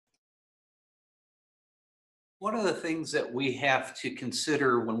One of the things that we have to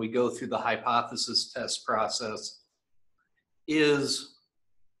consider when we go through the hypothesis test process is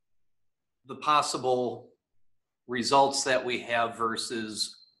the possible results that we have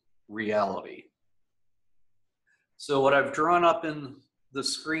versus reality. So what I've drawn up in the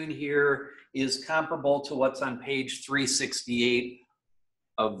screen here is comparable to what's on page 368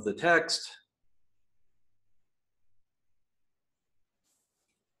 of the text.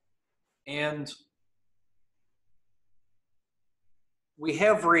 And we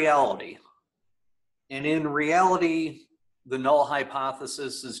have reality. And in reality, the null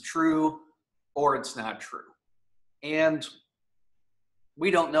hypothesis is true or it's not true. And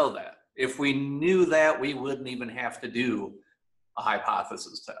we don't know that. If we knew that, we wouldn't even have to do a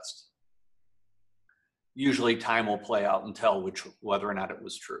hypothesis test. Usually time will play out and tell whether or not it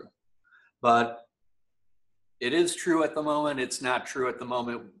was true. But it is true at the moment, it's not true at the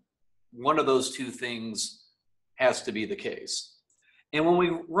moment. One of those two things has to be the case. And when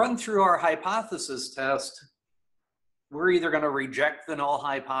we run through our hypothesis test, we're either going to reject the null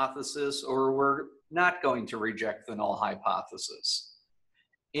hypothesis or we're not going to reject the null hypothesis.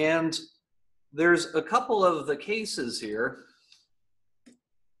 And there's a couple of the cases here.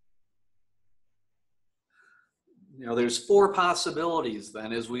 You know, there's four possibilities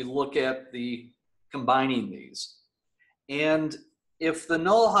then as we look at the combining these. And if the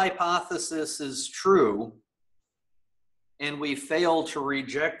null hypothesis is true and we fail to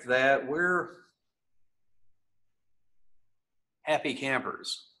reject that, we're happy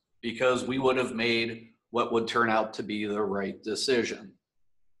campers because we would have made what would turn out to be the right decision.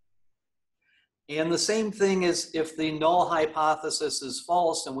 And the same thing is if the null hypothesis is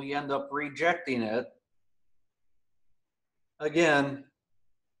false and we end up rejecting it, again,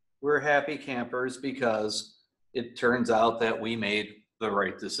 we're happy campers because it turns out that we made the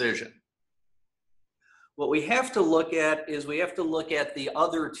right decision. What we have to look at is we have to look at the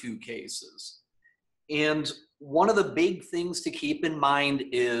other two cases. And one of the big things to keep in mind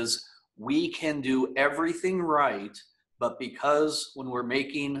is we can do everything right, but because when we're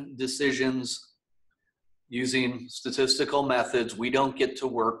making decisions using statistical methods, we don't get to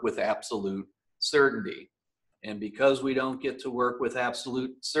work with absolute certainty. And because we don't get to work with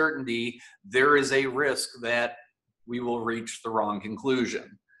absolute certainty, there is a risk that we will reach the wrong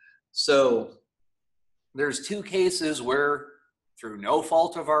conclusion. So there's two cases where, through no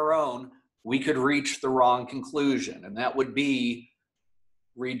fault of our own, we could reach the wrong conclusion, and that would be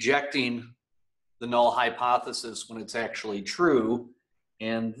rejecting the null hypothesis when it's actually true.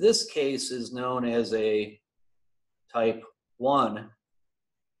 And this case is known as a type 1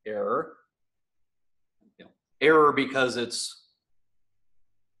 error. Error because it's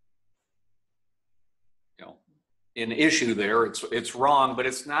an issue there. It's wrong, but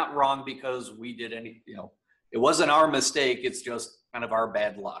it's not wrong because we did any, it wasn't our mistake. It's just kind of our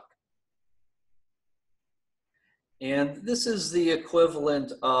bad luck. And this is the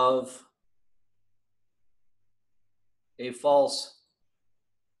equivalent of a false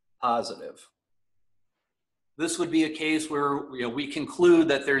positive. This would be a case where we conclude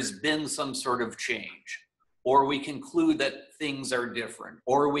that there's been some sort of change, or we conclude that things are different,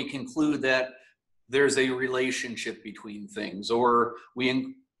 or we conclude that there's a relationship between things, or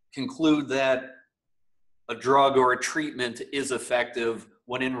we conclude that a drug or a treatment is effective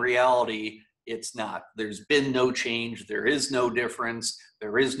when in reality it's not. There's been no change, there is no difference,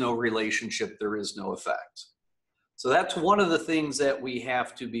 there is no relationship, there is no effect. So that's one of the things that we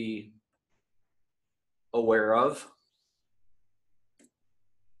have to be aware of.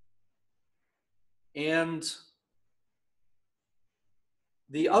 And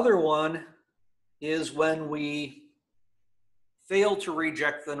the other one is when we fail to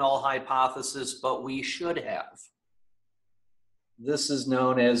reject the null hypothesis, but we should have. This is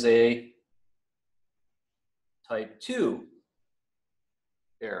known as a type 2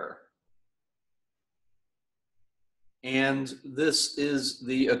 error. And this is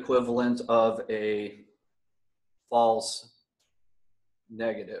the equivalent of a false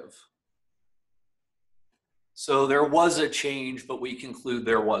negative. So there was a change, but we conclude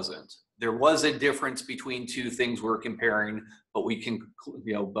there wasn't. There was a difference between two things we're comparing, but we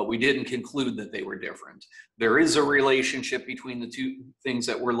didn't conclude that they were different. There is a relationship between the two things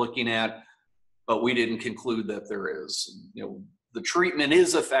that we're looking at, but we didn't conclude that there is. The treatment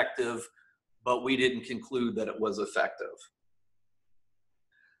is effective, but we didn't conclude that it was effective.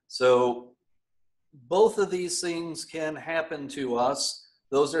 So both of these things can happen to us.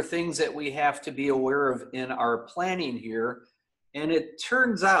 Those are things that we have to be aware of in our planning here. And it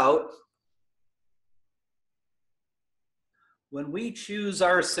turns out when we choose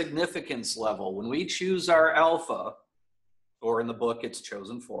our significance level, when we choose our alpha, or in the book, it's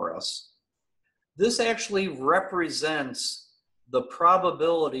chosen for us, this actually represents the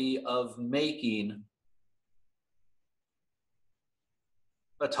probability of making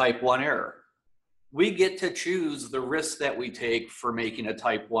a type 1 error. We get to choose the risk that we take for making a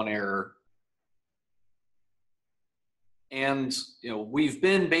type 1 error. And we've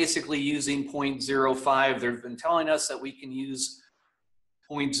been basically using 0.05. They've been telling us that we can use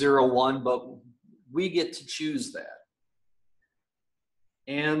 0.01, but we get to choose that.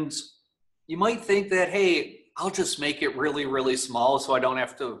 And you might think that, hey, I'll just make it really, really small so I don't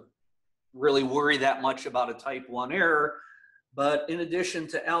have to really worry that much about a type 1 error. But in addition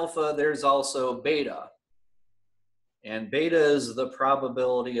to alpha, there's also beta. And beta is the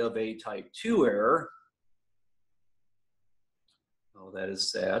probability of a type 2 error. Oh, that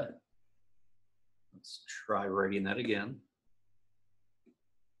is sad. Let's try writing that again.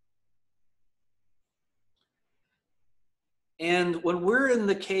 And when we're in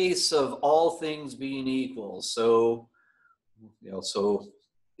the case of all things being equal, so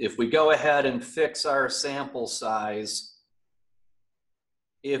if we go ahead and fix our sample size,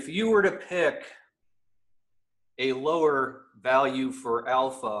 if you were to pick a lower value for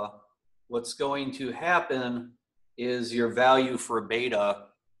alpha, what's going to happen is your value for beta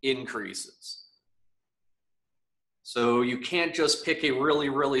increases. So you can't just pick a really,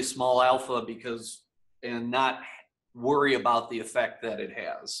 really small alpha and not worry about the effect that it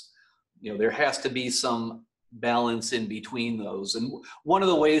has. There has to be some balance in between those. And one of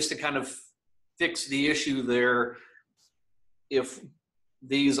the ways to kind of fix the issue there, if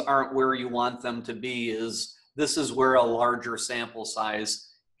these aren't where you want them to be, is this is where a larger sample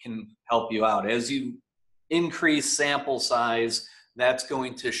size can help you out. As you increase sample size, that's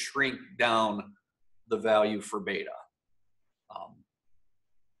going to shrink down the value for beta.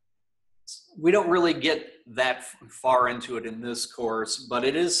 We don't really get that far into it in this course, but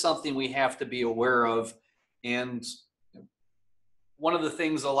it is something we have to be aware of. And one of the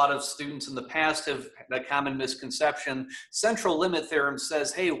things a lot of students in the past have a common misconception, central limit theorem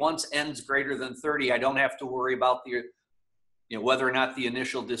says, hey, once n's greater than 30, I don't have to worry about whether or not the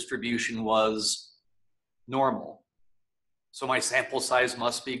initial distribution was normal. So my sample size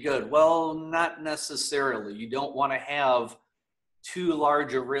must be good. Well, not necessarily. You don't want to have too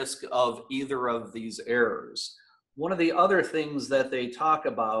large a risk of either of these errors. One of the other things that they talk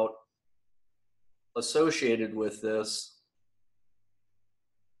about associated with this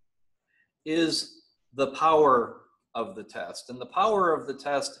is the power of the test. And the power of the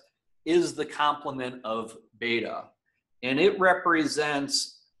test is the complement of beta. And it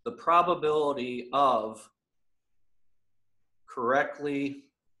represents the probability of correctly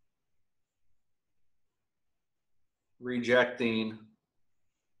rejecting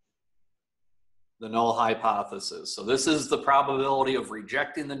the null hypothesis. So this is the probability of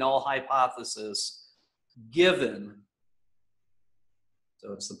rejecting the null hypothesis given,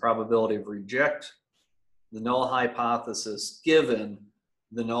 so it's the probability of reject the null hypothesis given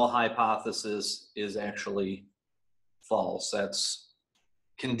the null hypothesis is actually false. That's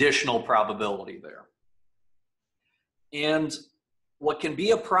conditional probability there. And what can be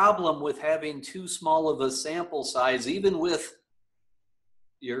a problem with having too small of a sample size, even with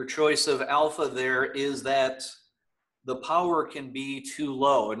your choice of alpha there, is that the power can be too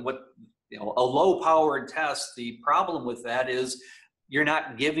low. And a low powered test, the problem with that is you're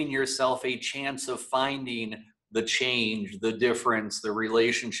not giving yourself a chance of finding the change, the difference, the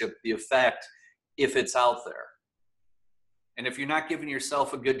relationship, the effect, if it's out there. And if you're not giving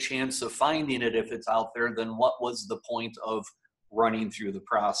yourself a good chance of finding it if it's out there, then what was the point of running through the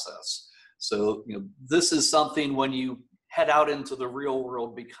process? So, this is something when you head out into the real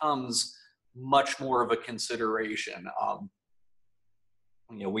world becomes much more of a consideration.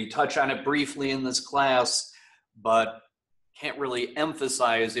 We touch on it briefly in this class, but can't really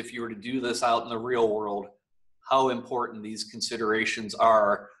emphasize, if you were to do this out in the real world, how important these considerations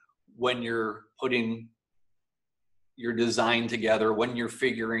are when you're putting your design together, when you're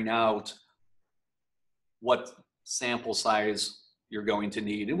figuring out what sample size you're going to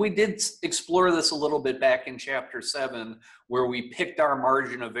need. And we did explore this a little bit back in chapter 7, where we picked our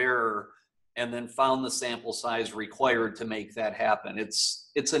margin of error and then found the sample size required to make that happen.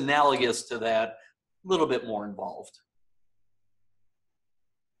 It's analogous to that, a little bit more involved.